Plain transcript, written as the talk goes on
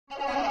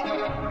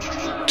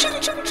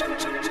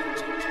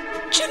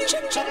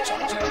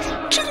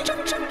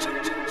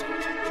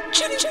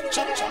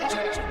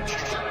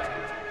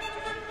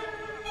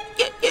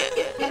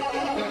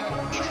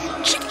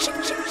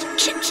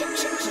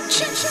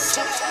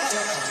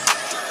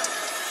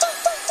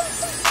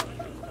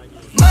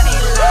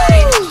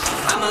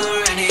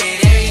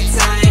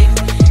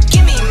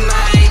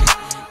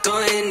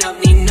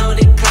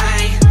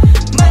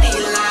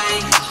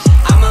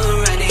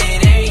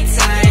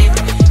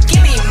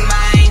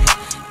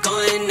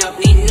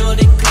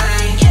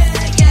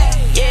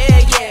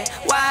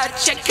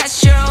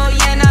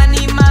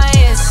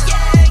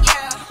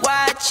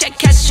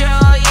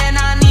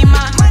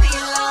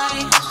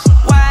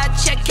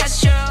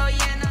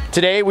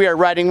Today we are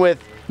riding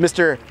with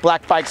Mr.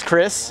 Black Bikes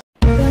Chris.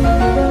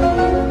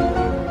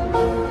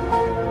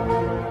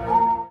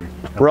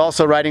 We're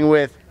also riding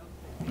with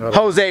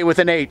Jose with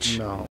an H.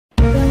 No.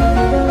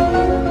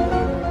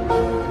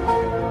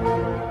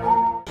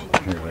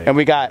 And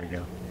we got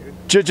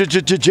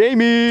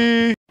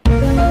Jamie.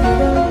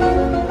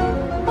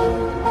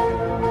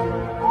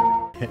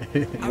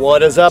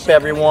 What is up,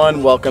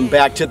 everyone? Welcome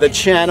back to the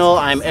channel.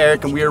 I'm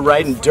Eric and we are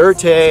riding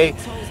Dirty.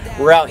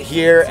 We're out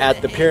here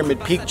at the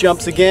Pyramid Peak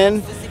jumps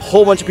again.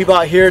 Whole bunch of people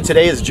out here.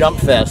 Today is Jump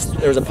Fest.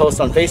 There was a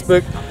post on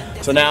Facebook.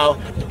 So now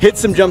hit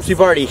some jumps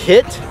you've already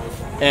hit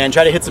and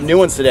try to hit some new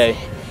ones today.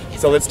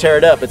 So let's tear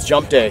it up. It's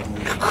jump day.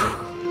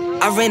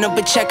 I ran up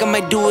a check, I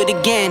might do it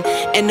again.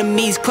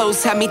 Enemies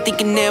close, had me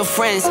thinking they're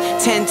friends.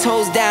 10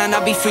 toes down,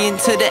 I'll be free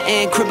until the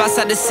end. Crib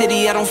outside the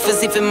city, I don't feel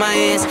safe in my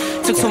hands.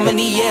 Took so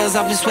many years,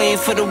 I've been waiting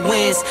for the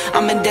wins.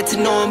 I'm in debt to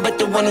no one but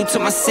the one who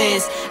took my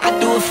sins. I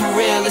do it for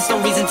real, there's no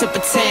reason to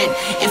pretend.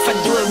 If I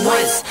do it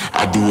once,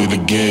 I do it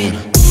again.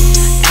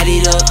 Add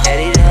it up,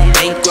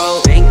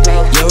 bankroll,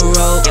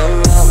 euro,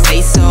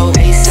 peso,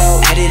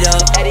 add it up.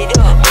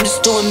 I'm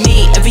just doing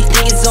me,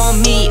 everything is on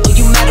me. Oh,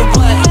 you matter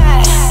what?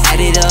 Add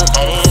it up,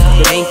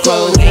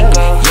 bankroll,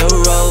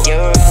 euro,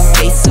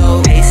 peso,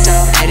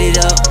 add it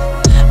up.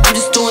 I'm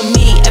just doing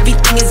me,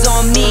 everything is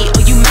on me. Oh,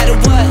 you matter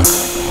what?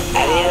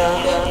 Add it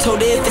up.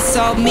 Told her if it's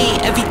all me,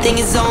 everything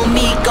is on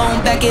me.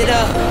 Gon' back it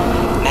up.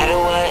 Matter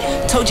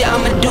what? Told you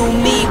I'ma do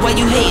me, why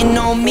you hating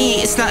on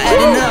me? It's not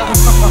adding up.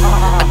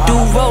 I do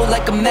roll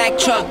like a Mack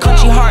truck,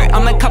 country heart,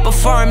 I'm a cop a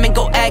farm and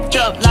go act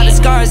up. Lot of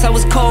scars, I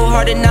was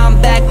cold-hearted, now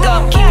I'm back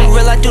up. Keep it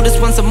real, I do this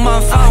once a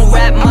month, I don't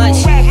rap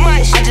much.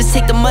 I just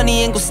take the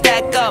money and go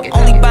stack up.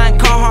 Only buying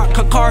car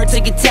cards to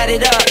get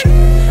tatted up.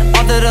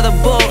 All that other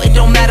bull, it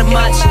don't matter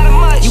much.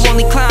 You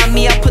only climb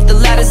me, I put the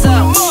ladders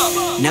up.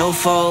 No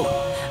fault,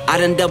 I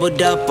done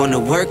doubled up on the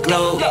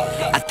workload.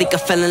 I think I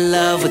fell in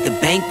love with the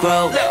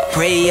bankroll.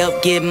 Pray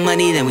up, get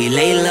money, then we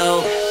lay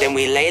low.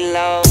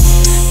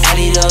 Add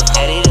it up,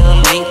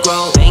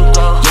 bankroll,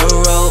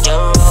 euro,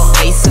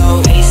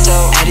 peso,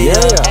 add it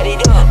up.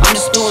 I'm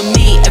just doing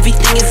me,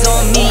 everything is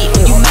on me.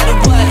 You matter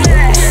what?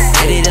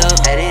 Add it up,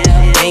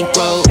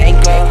 bankroll,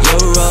 euro,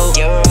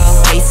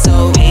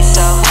 peso,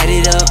 add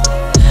it up.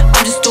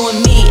 I'm just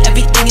doing me,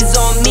 everything is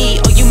on me.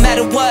 Oh, you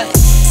matter what?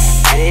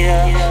 Add it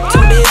up.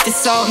 Told her if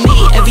it's all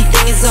me,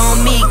 everything is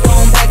on me.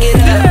 Gon' back it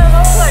up.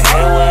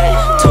 Matter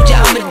what? Told you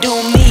I'ma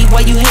do me, why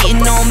you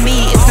hating on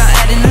me? It's not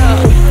adding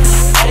up.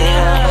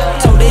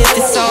 Told her if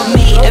it's all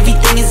me,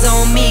 everything is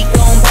on me.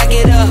 Gon' back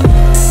it up.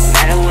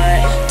 Matter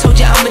what? Told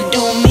you I'ma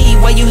do me,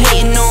 why you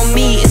hating on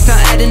me? It's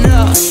not adding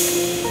up.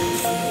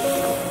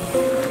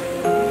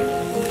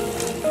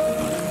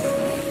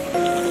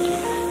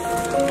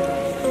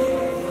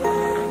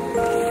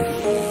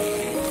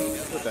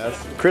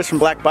 Chris from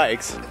Black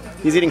Bikes.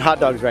 He's eating hot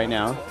dogs right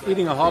now.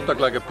 Eating a hot dog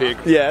like a pig.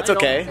 Yeah, it's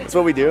okay. That's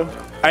what we do.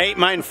 I ate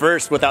mine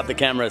first without the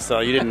camera, so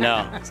you didn't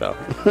know. So,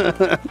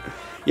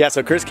 yeah.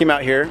 So Chris came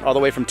out here all the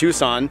way from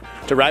Tucson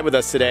to ride with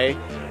us today,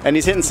 and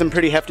he's hitting some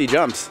pretty hefty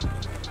jumps.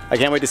 I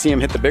can't wait to see him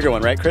hit the bigger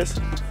one, right, Chris?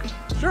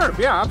 Sure.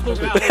 Yeah,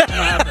 absolutely.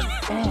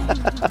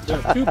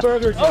 There's 2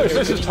 burgers. Oh,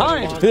 this is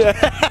time. Yeah.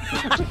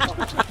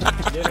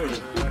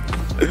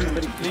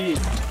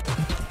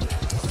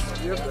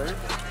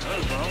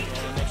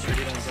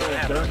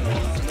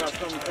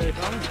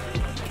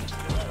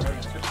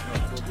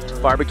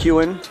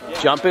 Barbecuing,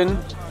 jumping.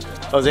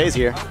 Jose's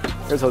here.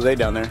 There's Jose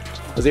down there.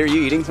 Jose, are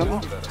you eating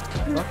something?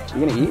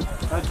 You gonna eat?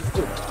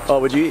 Oh,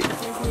 what'd you eat?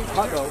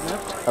 Hot dog, man.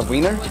 A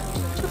wiener?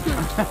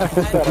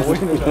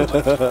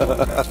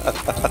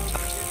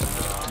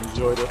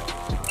 Enjoyed it.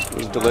 It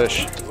was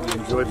delish. I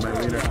enjoyed my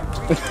wiener.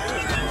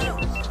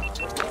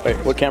 Wait,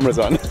 what camera's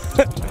on?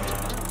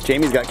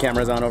 Jamie's got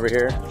cameras on over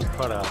here.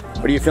 What up?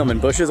 What are you filming?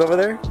 Bushes over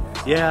there?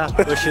 Yeah,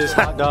 bushes,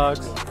 hot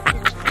dogs.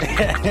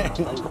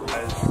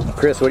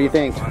 Chris, what do you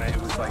think?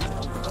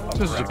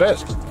 This is the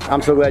best.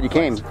 I'm so glad you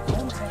came.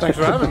 Thanks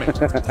for having me.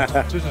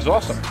 This is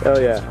awesome. Hell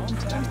yeah.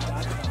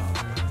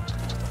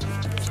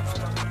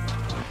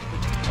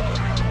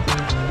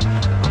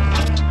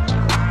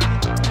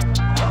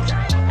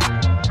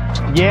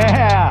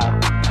 Yeah!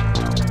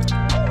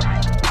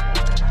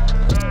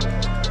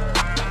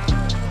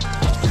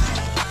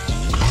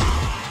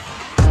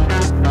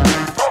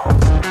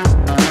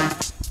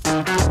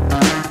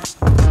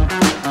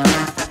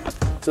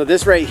 So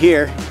this right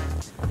here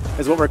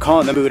is what we're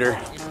calling the booter.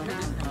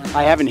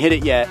 I haven't hit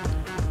it yet,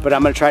 but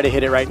I'm gonna try to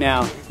hit it right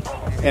now.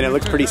 And it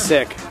looks pretty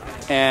sick.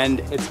 And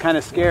it's kind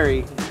of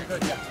scary.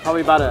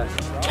 Probably about a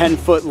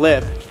 10-foot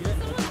lip.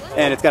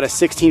 And it's got a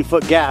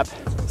 16-foot gap.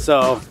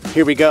 So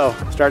here we go.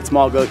 Start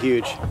small, go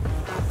huge.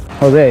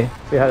 Jose,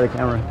 say hi to the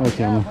camera. Oh,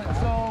 camera.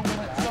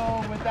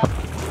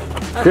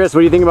 Chris,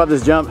 what do you think about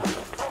this jump?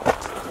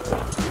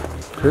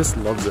 Chris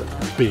loves it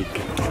big.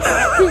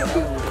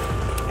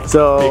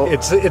 So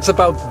it's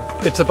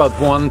about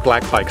one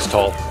black bike's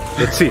tall.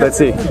 Let's see. Let's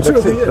see.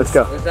 Let's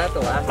go. Was that the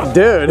last one?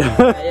 Dude,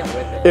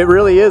 it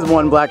really is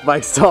one black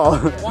bike's tall.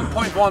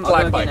 1.1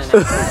 black bikes.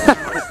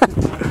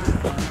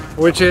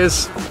 Which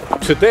is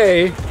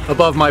today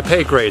above my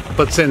pay grade.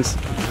 But since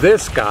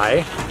this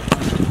guy,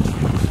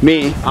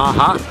 me,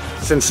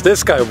 since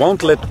this guy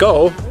won't let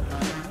go,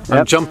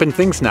 I'm jumping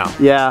things now.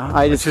 Yeah,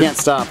 I just can't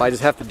stop. I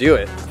just have to do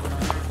it.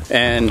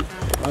 And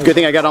good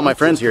thing I got all my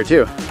friends here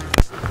too.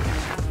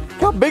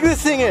 Look how big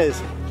this thing is.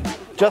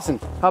 Justin,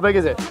 how big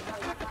is it?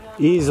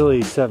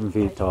 Easily 7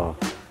 feet tall.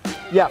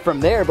 Yeah, from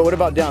there, but what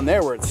about down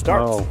there where it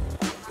starts? Oh,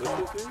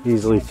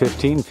 easily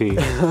 15 feet.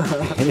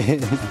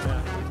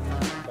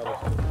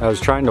 I was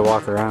trying to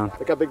walk around.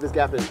 Look how big this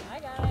gap is.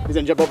 He's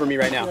gonna jump over me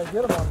right now.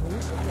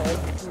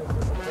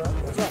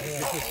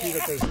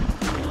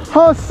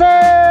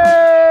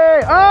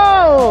 Jose!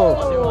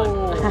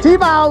 Oh!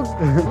 T-bound!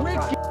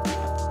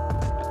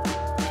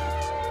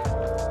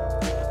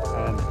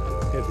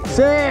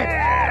 Sick!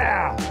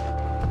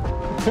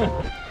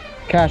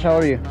 Cash, how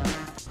old are you?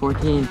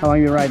 14. How long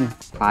have you been riding?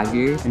 5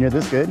 years. And you're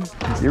this good?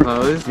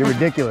 Suppose. You're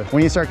ridiculous.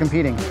 When you start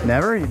competing?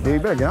 Never? You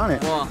better get on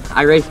it. Well,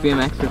 I raced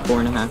BMX for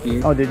 4.5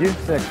 years. Oh, did you?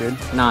 Sick, dude.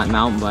 Not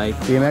mountain bike.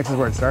 BMX is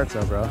where it starts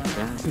though, bro.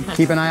 Yeah.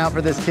 Keep an eye out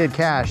for this kid,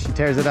 Cash. He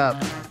tears it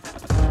up.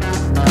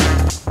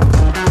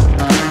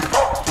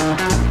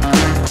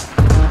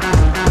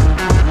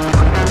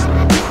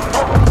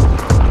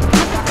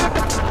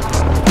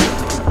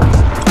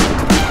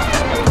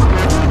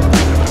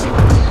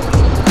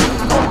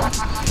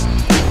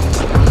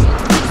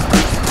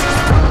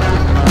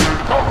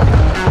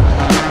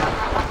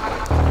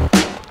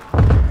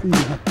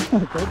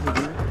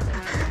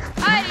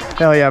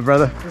 Hell yeah,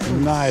 brother.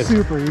 Nice.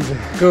 Super easy.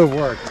 Good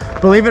work.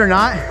 Believe it or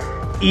not,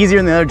 easier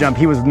than the other jump.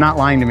 He was not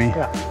lying to me.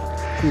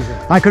 Yeah. Easy.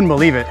 I couldn't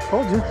believe it.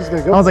 Told you, he's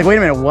gonna go. I was like, wait a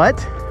minute, what?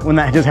 When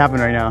that just happened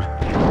right now.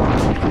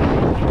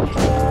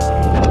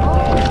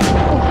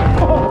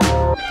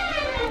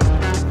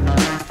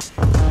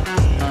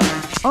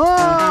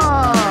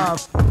 Oh!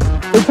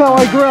 That's how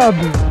I grabbed.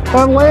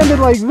 I landed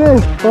like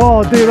this.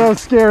 Oh, dude, that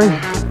was scary.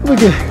 Look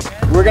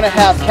at. We're gonna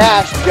have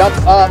Cash jump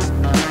up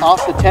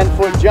off the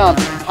 10-foot jump,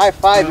 high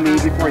five me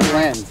before he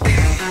lands.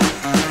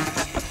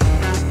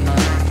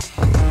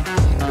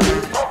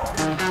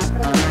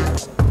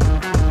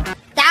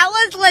 That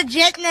was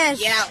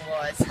legitness. Yeah, it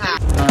was. Huh?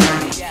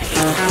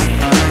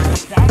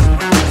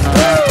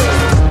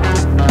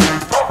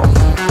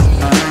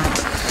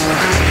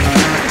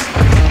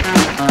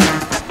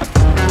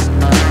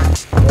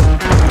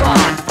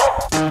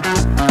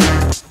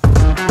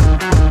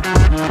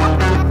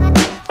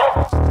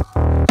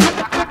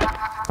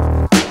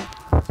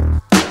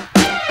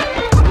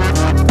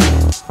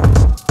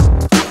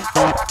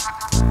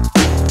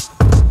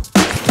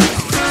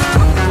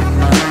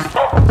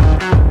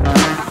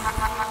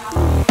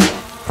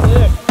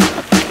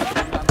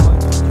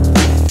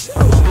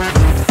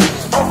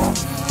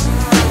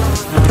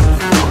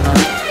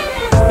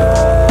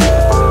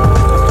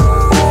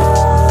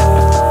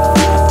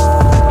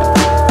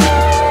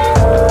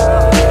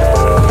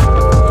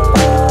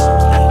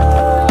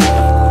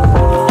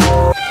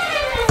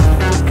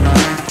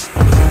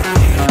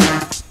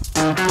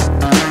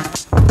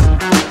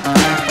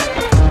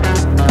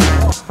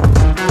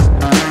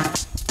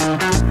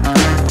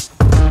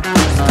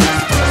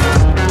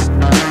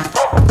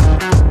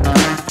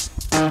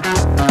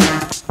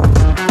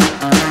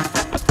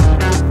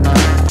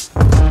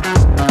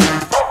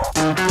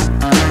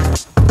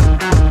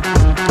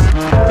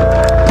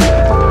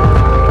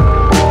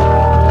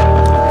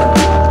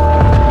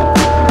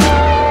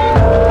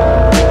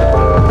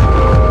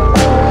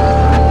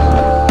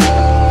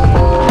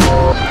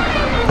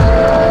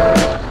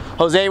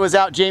 Jose was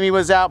out, Jamie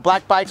was out,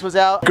 Black Bikes was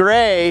out.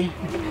 Gray,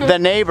 the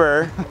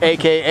neighbor,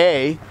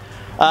 AKA.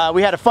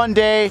 We had a fun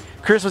day.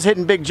 Chris was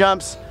hitting big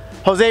jumps.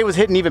 Jose was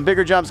hitting even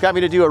bigger jumps, got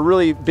me to do a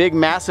really big,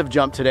 massive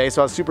jump today,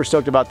 so I was super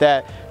stoked about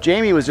that.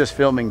 Jamie was just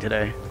filming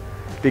today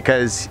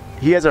because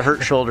he has a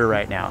hurt shoulder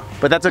right now.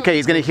 But that's okay,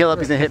 he's gonna heal up,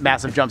 he's gonna hit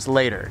massive jumps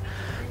later.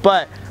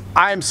 But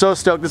I am so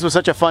stoked. This was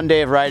such a fun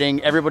day of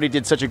riding. Everybody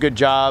did such a good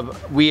job.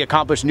 We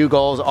accomplished new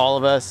goals, all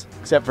of us,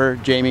 except for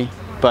Jamie.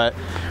 But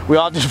we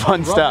all did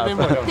fun stuff.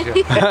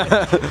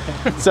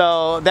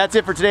 So that's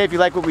it for today. If you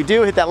like what we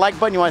do, hit that like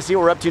button. You want to see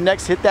what we're up to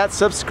next, hit that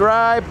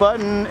subscribe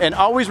button. And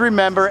always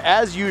remember,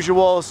 as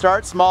usual,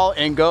 start small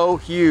and go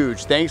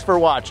huge. Thanks for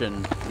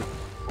watching.